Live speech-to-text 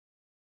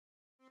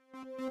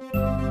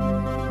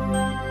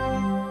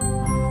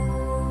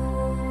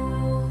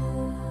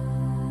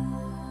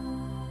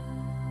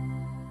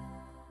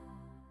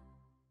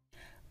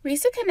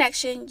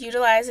RISAConnection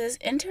utilizes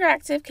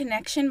interactive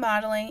connection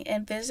modeling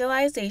and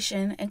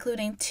visualization,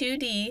 including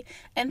 2D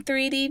and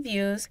 3D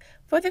views,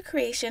 for the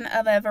creation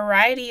of a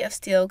variety of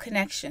steel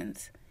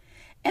connections.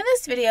 In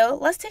this video,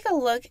 let's take a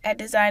look at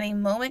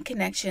designing moment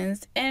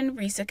connections in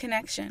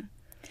RISAConnection.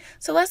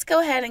 So let's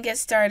go ahead and get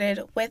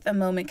started with a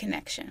moment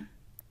connection.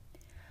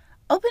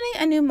 Opening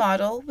a new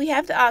model, we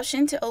have the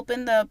option to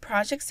open the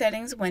project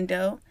settings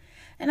window,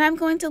 and I'm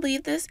going to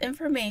leave this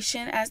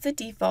information as the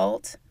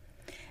default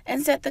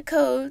and set the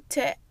code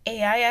to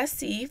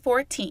AISC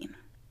 14.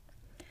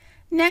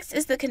 Next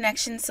is the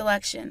connection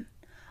selection.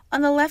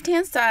 On the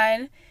left-hand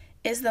side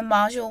is the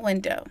module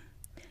window.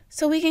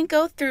 So we can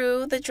go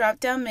through the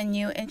drop-down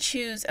menu and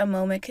choose a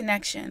moment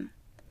connection.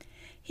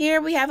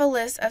 Here we have a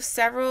list of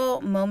several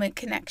moment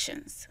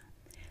connections.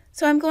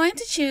 So I'm going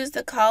to choose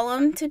the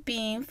column to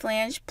beam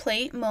flange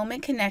plate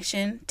moment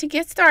connection to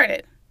get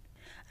started.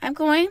 I'm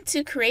going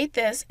to create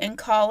this and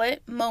call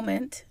it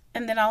moment,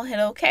 and then I'll hit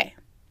OK.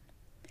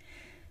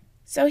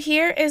 So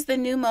here is the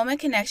new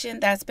moment connection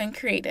that's been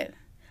created.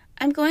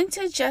 I'm going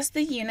to adjust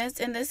the units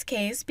in this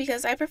case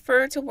because I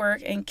prefer to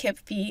work in kip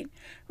feet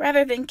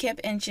rather than kip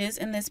inches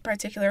in this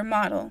particular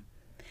model.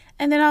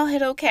 And then I'll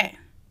hit OK.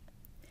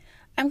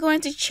 I'm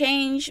going to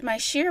change my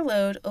shear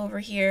load over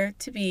here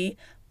to be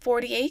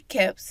 48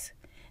 kips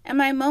and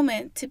my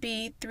moment to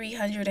be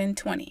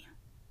 320.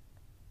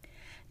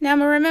 Now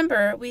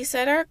remember, we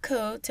set our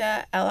code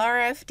to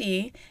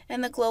LRFD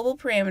and the global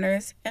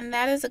parameters, and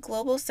that is a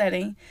global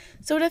setting,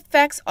 so it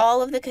affects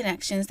all of the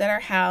connections that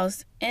are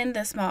housed in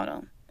this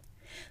model.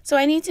 So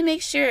I need to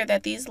make sure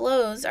that these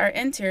loads are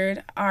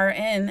entered are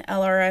in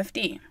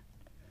LRFD.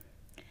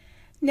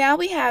 Now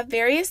we have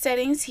various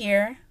settings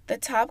here, the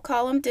top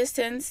column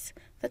distance,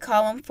 the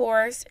column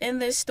force, and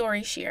the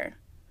story shear.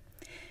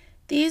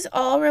 These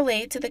all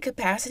relate to the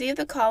capacity of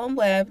the column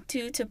web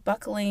due to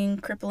buckling,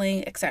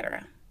 crippling,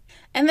 etc.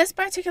 In this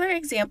particular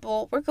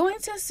example, we're going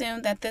to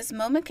assume that this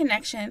moment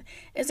connection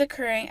is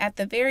occurring at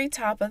the very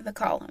top of the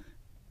column.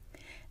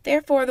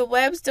 Therefore, the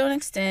webs don't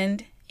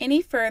extend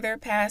any further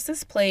past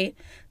this plate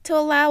to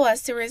allow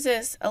us to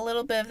resist a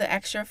little bit of the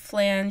extra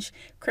flange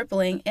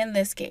crippling in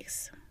this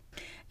case.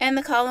 And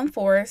the column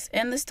force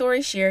and the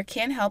story shear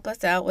can help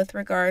us out with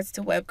regards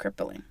to web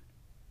crippling.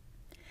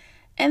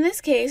 In this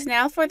case,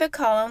 now for the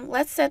column,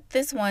 let's set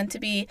this one to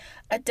be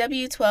a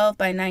W12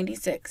 by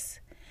 96.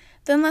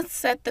 Then let's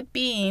set the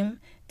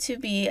beam to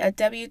be a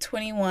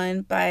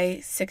W21 by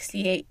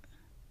 68.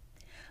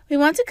 We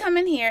want to come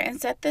in here and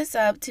set this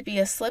up to be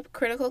a slip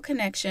critical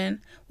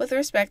connection with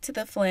respect to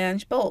the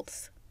flange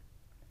bolts.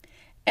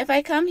 If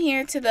I come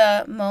here to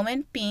the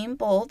moment beam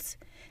bolts,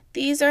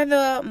 these are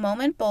the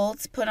moment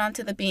bolts put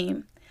onto the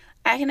beam.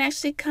 I can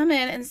actually come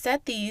in and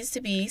set these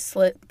to be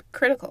slip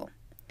critical.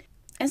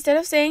 Instead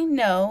of saying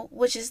no,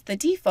 which is the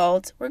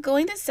default, we're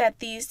going to set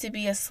these to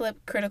be a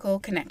slip critical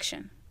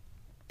connection.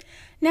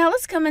 Now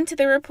let's come into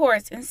the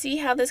reports and see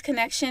how this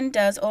connection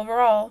does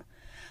overall.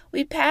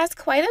 We passed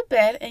quite a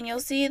bit, and you'll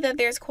see that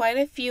there's quite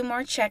a few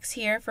more checks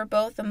here for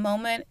both the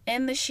moment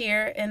and the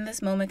shear in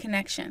this moment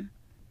connection.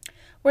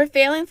 We're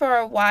failing for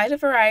a wide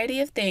variety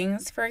of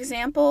things. For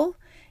example,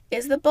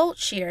 is the bolt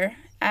shear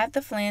at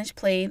the flange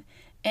plate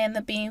and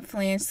the beam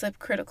flange slip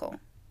critical.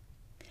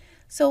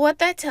 So what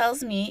that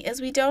tells me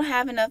is we don't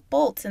have enough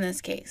bolts in this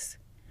case.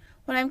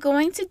 What I'm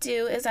going to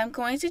do is I'm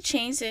going to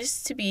change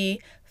this to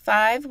be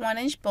 5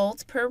 1-inch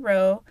bolts per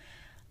row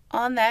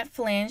on that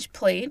flange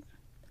plate,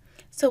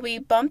 so we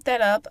bump that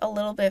up a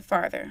little bit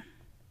farther.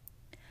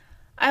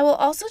 I will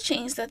also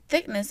change the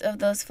thickness of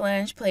those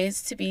flange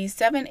plates to be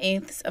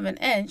 7/8 of an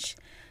inch,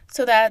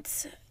 so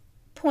that's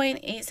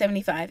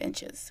 0.875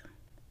 inches.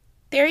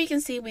 There you can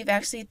see we've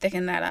actually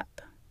thickened that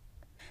up.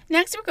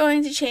 Next, we're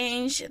going to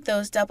change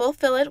those double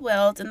fillet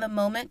welds in the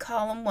moment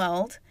column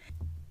weld.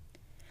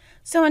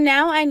 So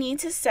now I need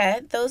to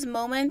set those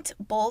moment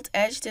bolt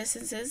edge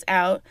distances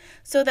out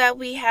so that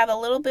we have a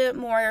little bit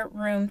more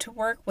room to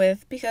work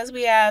with because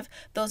we have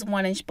those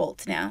 1-inch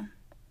bolts now.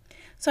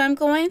 So I'm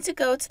going to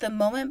go to the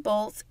moment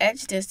bolts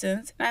edge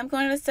distance, and I'm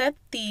going to set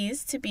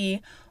these to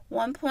be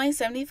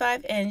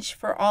 1.75 inch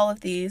for all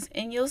of these,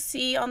 and you'll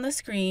see on the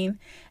screen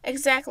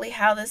exactly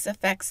how this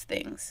affects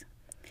things.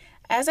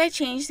 As I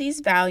change these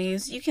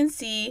values, you can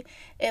see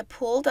it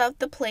pulled up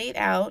the plate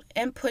out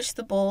and pushed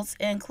the bolts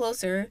in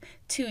closer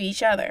to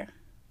each other.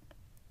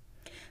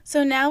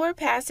 So now we're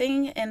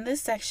passing in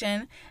this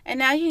section, and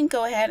now you can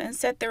go ahead and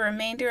set the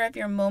remainder of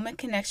your moment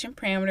connection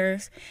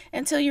parameters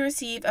until you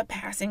receive a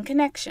passing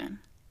connection.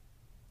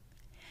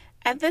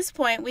 At this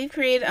point, we've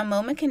created a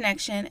moment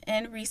connection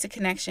in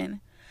RISAConnection.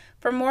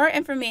 For more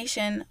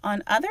information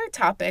on other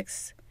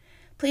topics,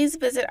 please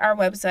visit our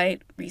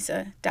website,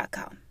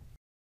 risa.com.